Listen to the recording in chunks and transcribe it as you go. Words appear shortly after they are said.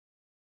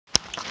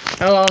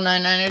Hello,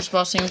 99ers,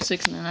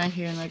 Boss81699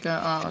 here, and I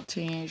got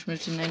Teenage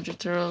Mutant Ninja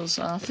Turtles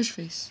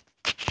Fishface.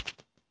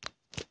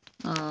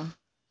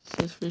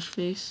 Says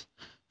Fishface.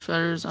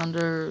 Shredder's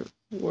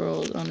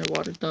underworld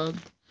underwater dub.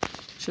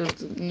 Shows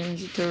the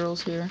Ninja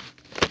Turtles here.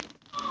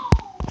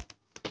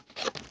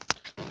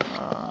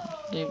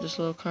 They have this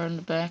little card in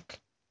the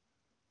back.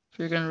 If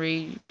you're gonna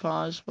read,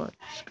 pause, but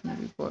it's gonna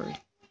be boring.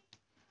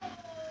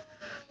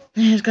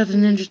 It's got the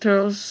Ninja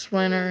Turtles,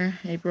 Splinter,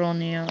 April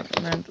O'Neil,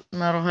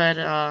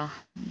 Metalhead,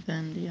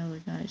 then the other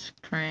guys,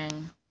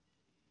 Krang,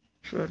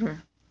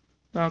 Shredder,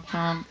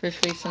 Dogcom,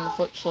 Fishface, and the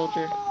Foot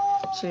Soldier.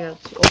 So yeah,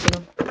 let's open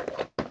them.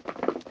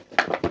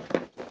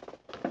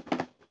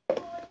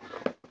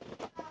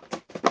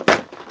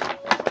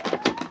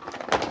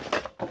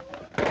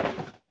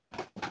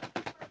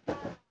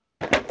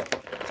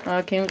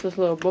 Came with this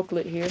little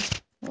booklet here.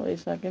 Wait a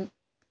second.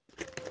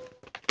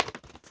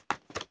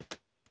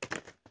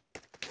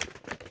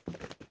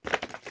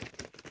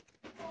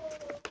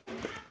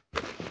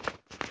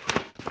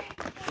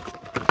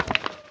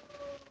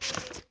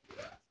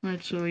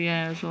 Right, so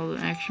yeah, there's all the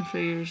action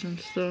figures and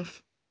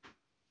stuff.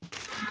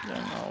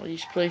 And all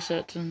these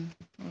playsets and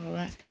all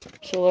that.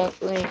 So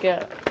let me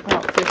get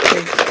out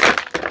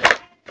Fishface.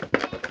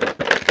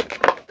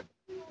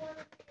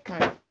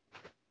 Alright.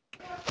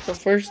 So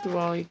first of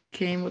all, he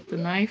came with the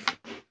knife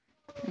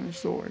and the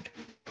sword.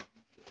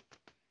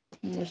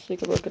 And let's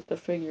take a look at the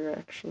figure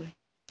actually.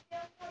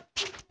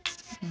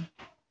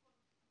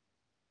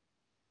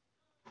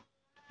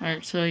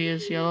 Alright, so he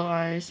has yellow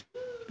eyes,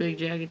 big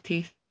jagged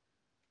teeth,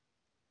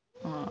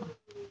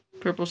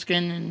 purple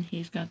skin, and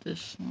he's got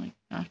this like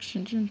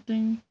oxygen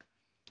thing,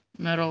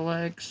 metal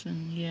legs,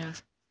 and yeah,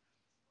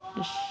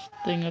 this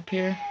thing up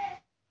here.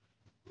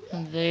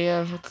 And they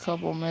have a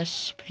couple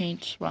miss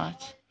paint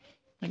spots,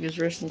 like his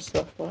wrist and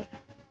stuff, but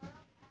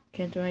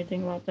can't do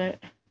anything about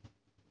that.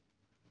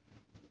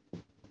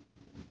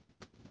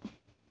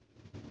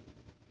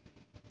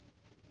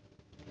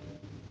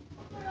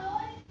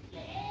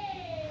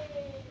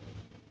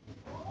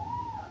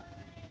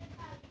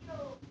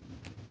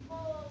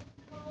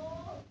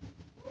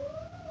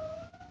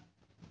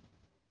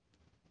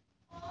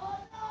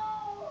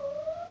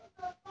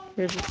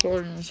 Here's a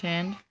sword in his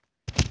hand.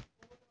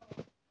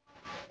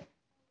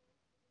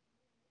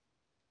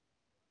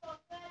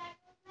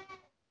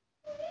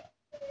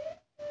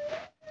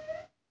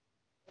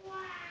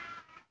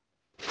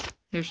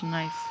 Here's a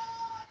knife.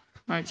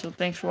 Alright, so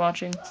thanks for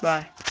watching.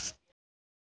 Bye.